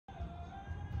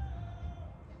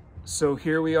So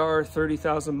here we are,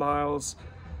 30,000 miles.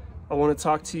 I want to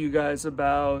talk to you guys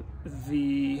about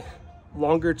the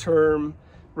longer term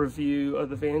review of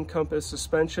the Vancompass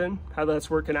suspension, how that's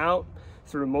working out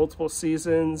through multiple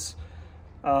seasons,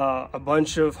 a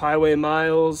bunch of highway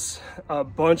miles, a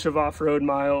bunch of off-road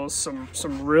miles, some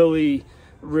really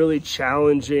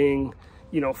challenging,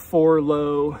 you know,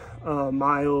 4-low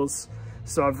miles.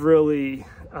 So I've really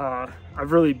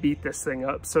beat this thing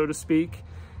up, so to speak,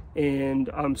 and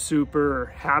I'm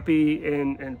super happy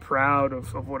and proud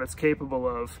of what it's capable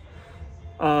of.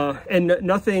 And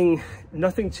nothing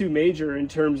too major in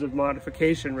terms of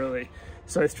modification, really.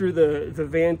 So I threw the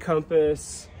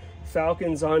Vancompass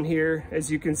Falcons on here. As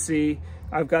you can see,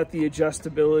 I've got the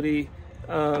adjustability.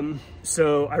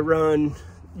 So I run,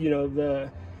 you know, the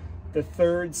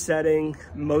third setting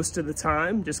most of the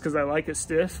time, just because I like it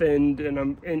stiff, and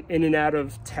I'm in and out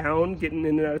of town, getting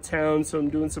in and out of town, so I'm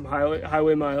doing some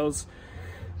highway miles.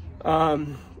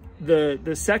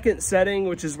 The second setting,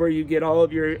 which is where you get all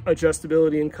of your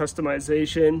adjustability and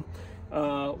customization,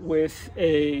 with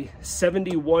a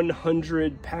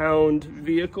 7,100 pound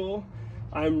vehicle,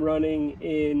 I'm running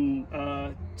in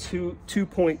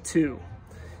 2.2,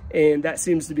 and that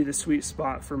seems to be the sweet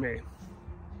spot for me.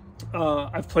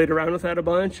 I've played around with that a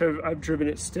bunch. I've driven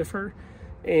it stiffer,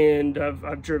 and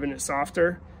I've driven it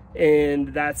softer, and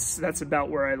that's about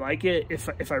where I like it.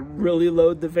 If I really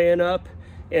load the van up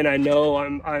and I know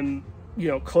I'm you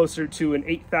know, closer to an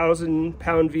 8,000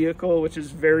 pound vehicle, which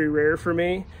is very rare for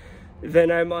me,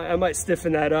 then I might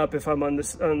stiffen that up if I'm on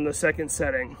the second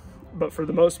setting. But for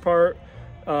the most part,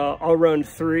 I'll run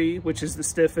 3, which is the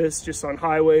stiffest, just on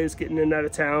highways, getting in and out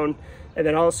of town, and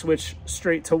then I'll switch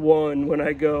straight to 1 when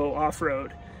I go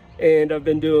off-road. And I've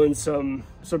been doing some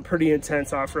pretty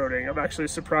intense off-roading. I've actually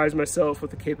surprised myself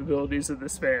with the capabilities of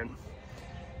this van.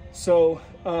 So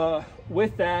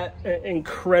with that,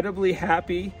 incredibly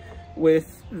happy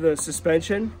with the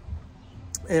suspension.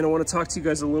 And I want to talk to you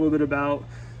guys a little bit about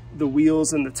the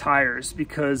wheels and the tires,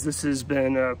 because this has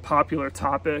been a popular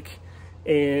topic,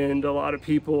 and a lot of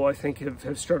people, I think,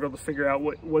 have struggled to figure out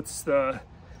what's the,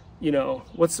 you know,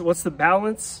 what's the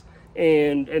balance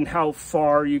and how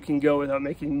far you can go without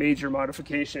making major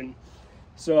modification.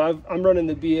 So I'm running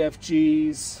the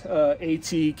BFG's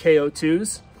AT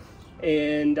KO2s,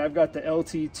 and I've got the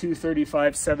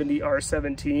LT275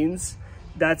 R17s.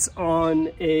 That's on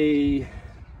a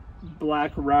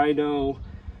BlackRhino.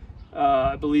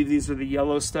 I believe these are the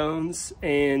Yellowstones,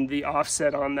 and the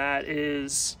offset on that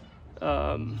is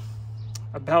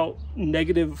about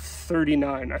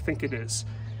 -39, I think it is.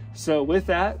 So with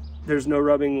that, there's no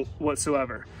rubbing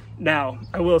whatsoever. Now,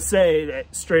 I will say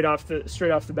that straight off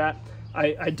the bat,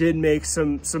 I did make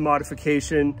some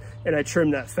modification, and I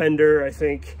trimmed that fender. I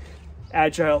think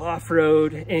Agile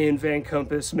Off-Road and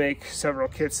Vancompass make several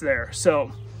kits there.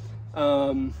 So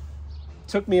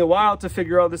took me a while to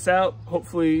figure all this out.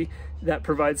 Hopefully that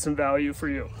provides some value for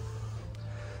you.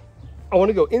 I want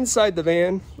to go inside the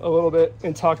van a little bit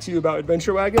and talk to you about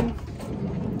Adventure Wagon,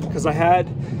 because I had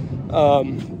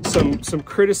some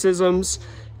criticisms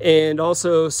and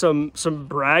also some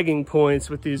bragging points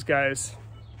with these guys.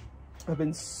 I've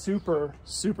been super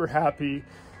happy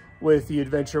with the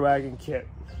Adventure Wagon kit.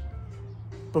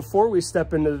 Before we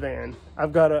step into the van,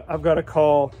 I've got to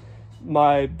call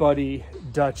my buddy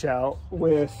Dutch out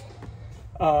with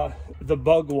the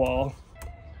Bugwall.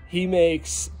 He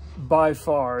makes by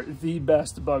far the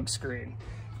best bug screen,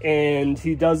 and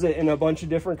he does it in a bunch of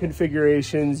different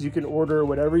configurations. You can order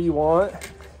whatever you want.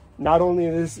 Not only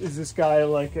is this guy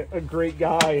like a great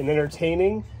guy and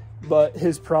entertaining, but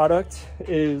his product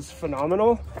is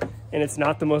phenomenal, and it's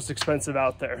not the most expensive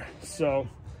out there. So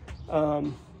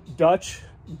Dutch,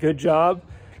 good job.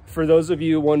 For those of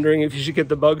you wondering if you should get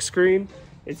the bug screen,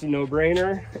 it's a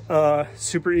no-brainer.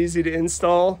 Super easy to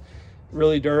install,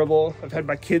 really durable. I've had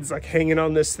my kids like hanging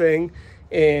on this thing,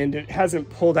 and it hasn't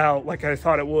pulled out like I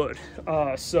thought it would.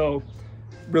 So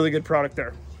really good product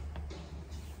there.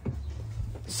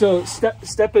 So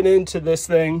stepping into this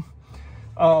thing,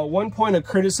 one point of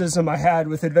criticism I had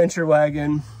with Adventure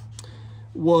Wagon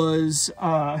was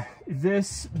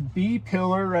this B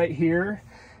pillar right here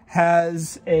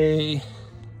has a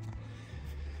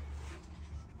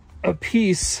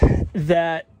piece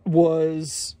that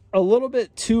was a little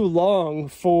bit too long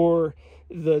for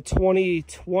the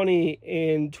 2020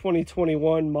 and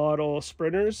 2021 model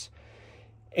Sprinters,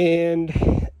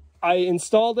 and I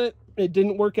installed it. It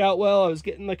didn't work out well. I was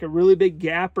getting like a really big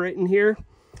gap right in here,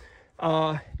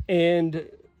 and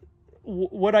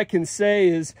what I can say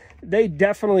is they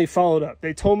definitely followed up.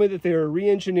 They told me that they were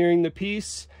re-engineering the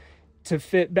piece to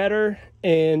fit better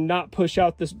and not push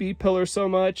out this B pillar so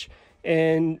much,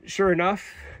 And sure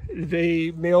enough,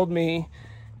 they mailed me,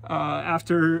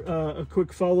 after a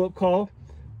quick follow-up call,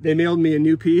 they mailed me a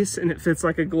new piece and it fits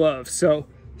like a glove. So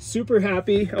super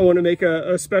happy. I want to make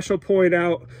a special point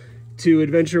out to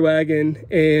Adventure Wagon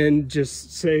and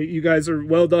just say you guys are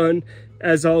well done.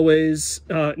 As always,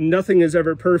 nothing is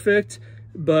ever perfect,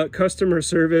 but customer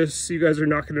service, you guys are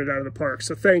knocking it out of the park.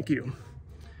 So thank you.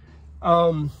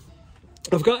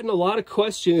 I've gotten a lot of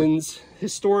questions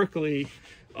historically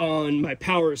on my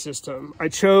power system. I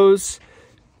chose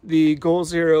the Goal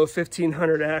Zero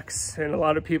 1500X, and a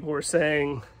lot of people were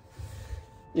saying,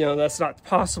 you know, that's not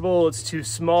possible, it's too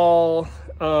small,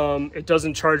 it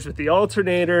doesn't charge with the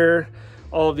alternator,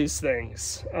 all of these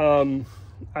things.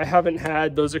 I haven't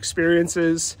had those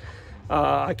experiences.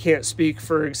 I can't speak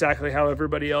for exactly how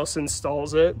everybody else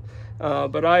installs it,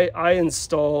 but I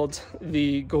installed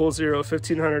the Goal Zero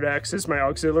 1500X as my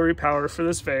auxiliary power for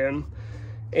this van,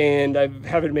 and I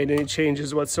haven't made any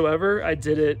changes whatsoever. I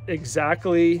did it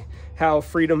exactly how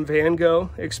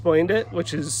Freedomvango explained it,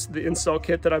 which is the install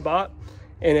kit that I bought,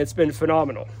 and it's been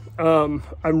phenomenal. I'm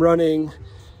running,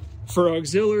 for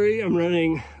auxiliary, I'm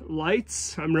running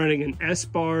lights, I'm running an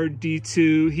S-Bar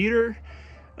D2 heater,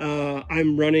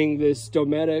 I'm running this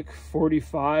Dometic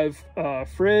 45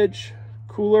 fridge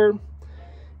cooler,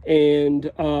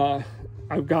 and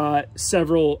I've got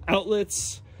several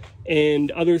outlets and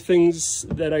other things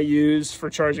that I use for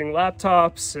charging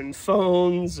laptops and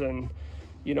phones and,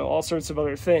 you know, all sorts of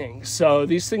other things. So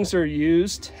these things are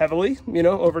used heavily, you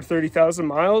know, over 30,000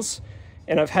 miles,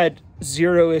 and I've had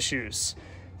zero issues.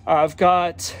 I've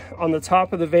got, on the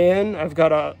top of the van, I've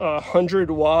got a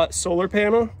 100-watt solar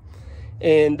panel,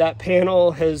 and that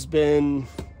panel has been,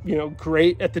 you know,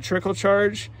 great at the trickle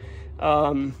charge.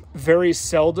 Very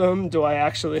seldom do I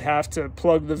actually have to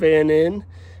plug the van in,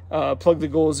 plug the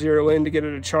Goal Zero in to get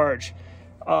it to charge.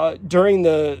 During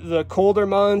the colder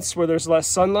months where there's less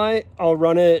sunlight, I'll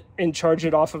run it and charge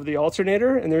it off of the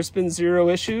alternator, and there's been zero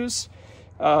issues.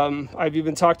 I've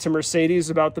even talked to Mercedes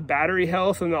about the battery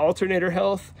health and the alternator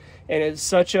health, and it's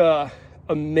such a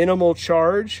minimal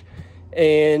charge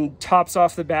and tops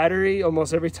off the battery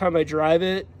almost every time I drive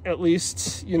it, at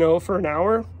least, you know, for an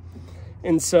hour.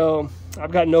 And so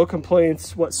I've got no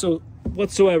complaints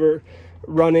whatsoever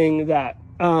running that.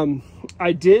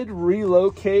 I did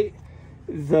relocate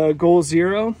the Goal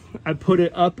Zero. I put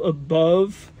it up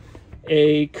above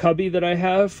a cubby that I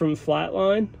have from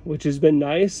Flatline, which has been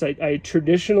nice. I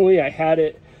traditionally had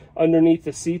it underneath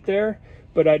the seat there,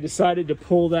 but I decided to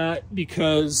pull that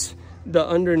because the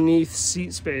underneath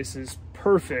seat space is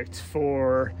perfect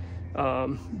for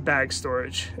bag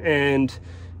storage. And,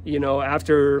 you know,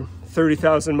 after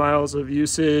 30,000 miles of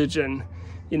usage and,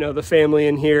 you know, the family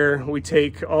in here, we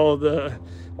take all the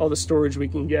storage we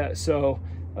can get. So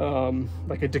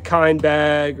like a Dakine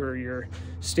bag or your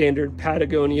standard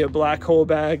Patagonia black hole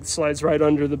bag slides right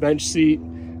under the bench seat.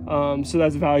 So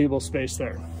that's valuable space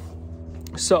there.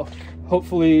 So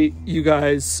hopefully you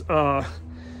guys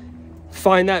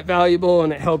find that valuable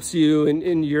and it helps you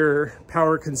in your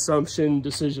power consumption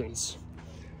decisions.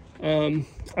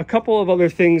 A couple of other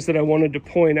things that I wanted to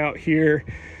point out here.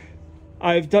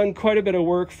 I've done quite a bit of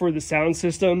work for the sound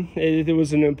system. It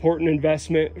was an important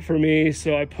investment for me,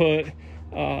 so I put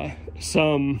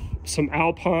some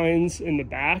Alpines in the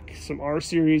back, some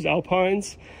R-Series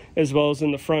Alpines, as well as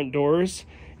in the front doors.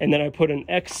 And then I put an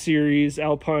X-Series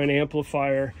Alpine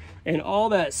amplifier, and all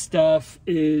that stuff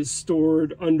is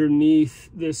stored underneath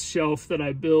this shelf that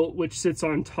I built, which sits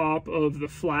on top of the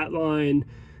Flatline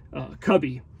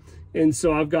cubby. And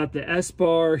so I've got the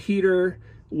S-Bar heater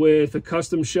with a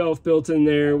custom shelf built in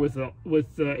there with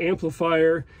the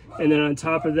amplifier, and then on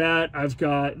top of that I've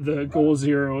got the Goal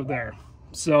Zero there.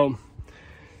 So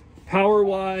power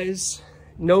wise,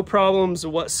 no problems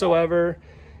whatsoever,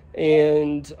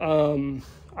 and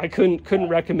I couldn't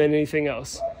recommend anything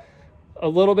else. A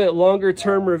little bit longer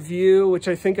term review, which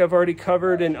I think I've already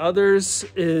covered in others,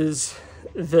 is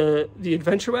the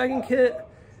Adventure Wagon kit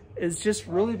has just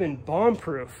really been bomb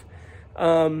proof.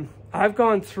 I've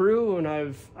gone through and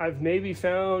I've maybe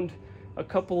found a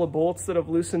couple of bolts that have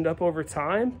loosened up over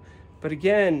time, but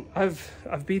again, I've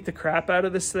beat the crap out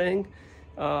of this thing.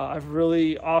 I've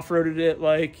really off-roaded it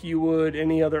like you would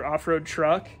any other off-road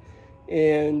truck,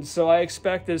 and so I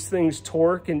expect as things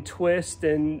torque and twist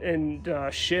and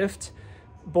shift,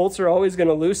 bolts are always going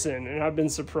to loosen. And I've been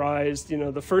surprised. You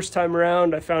know, the first time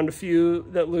around I found a few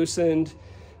that loosened.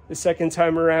 The second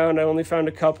time around, I only found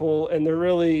a couple, and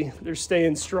they're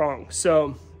staying strong.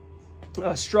 So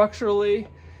structurally,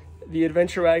 the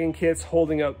Adventure Wagon kit's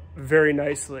holding up very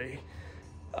nicely.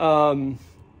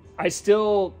 I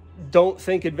still don't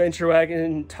think Adventure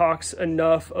Wagon talks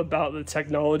enough about the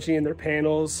technology in their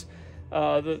panels,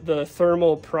 the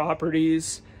thermal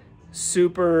properties,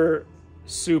 super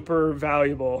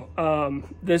valuable.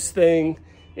 This thing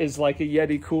is like a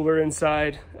Yeti cooler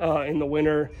inside in the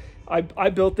winter. I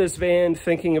built this van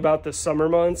thinking about the summer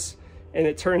months, and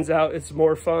it turns out it's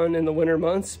more fun in the winter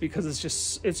months because it's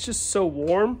just so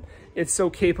warm. It's so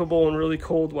capable in really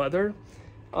cold weather.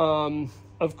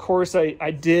 Of course,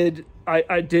 I did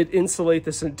insulate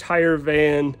this entire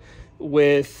van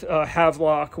with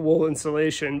Havlock wool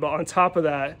insulation, but on top of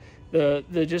that,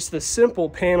 just the simple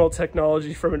panel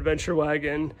technology from Adventure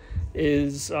Wagon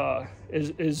is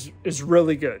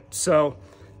really good. So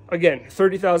again,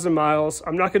 30,000 miles.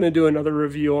 I'm not going to do another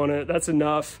review on it. That's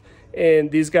enough.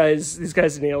 And these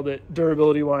guys nailed it.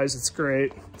 Durability wise, it's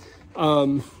great.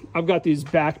 I've got these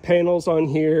back panels on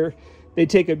here. They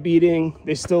take a beating.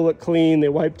 They still look clean. They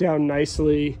wipe down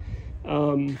nicely.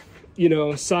 You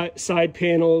know, side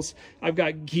panels. I've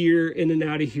got gear in and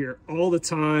out of here all the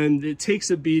time. It takes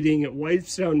a beating. It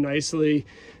wipes down nicely.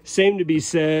 Same to be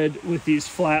said with these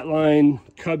Flatline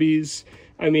cubbies.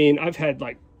 I mean, I've had,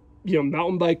 like, you know,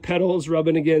 mountain bike pedals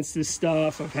rubbing against this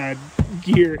stuff. I've had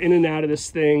gear in and out of this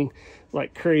thing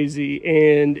like crazy,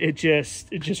 and it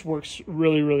just works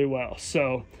really well.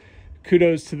 So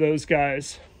kudos to those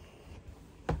guys.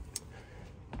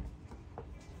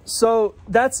 So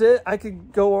that's it. I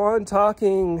could go on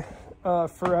talking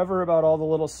forever about all the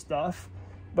little stuff,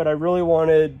 but I really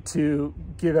wanted to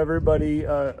give everybody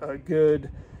a good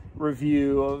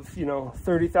review of, you know,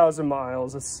 30,000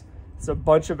 miles. It's a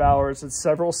bunch of hours. It's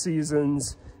several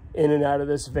seasons in and out of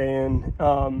this van,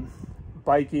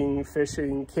 biking,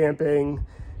 fishing, camping,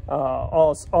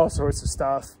 all sorts of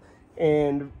stuff,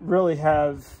 and really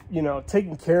have, you know,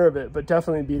 taken care of it, but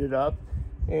definitely beat it up.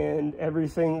 And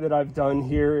everything that I've done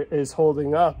here is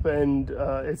holding up, and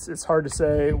it's hard to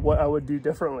say what I would do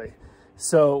differently.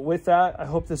 So with that, I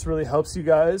hope this really helps you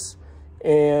guys,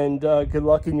 and good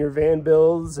luck in your van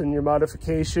builds and your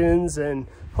modifications, and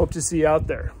hope to see you out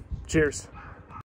there. Cheers.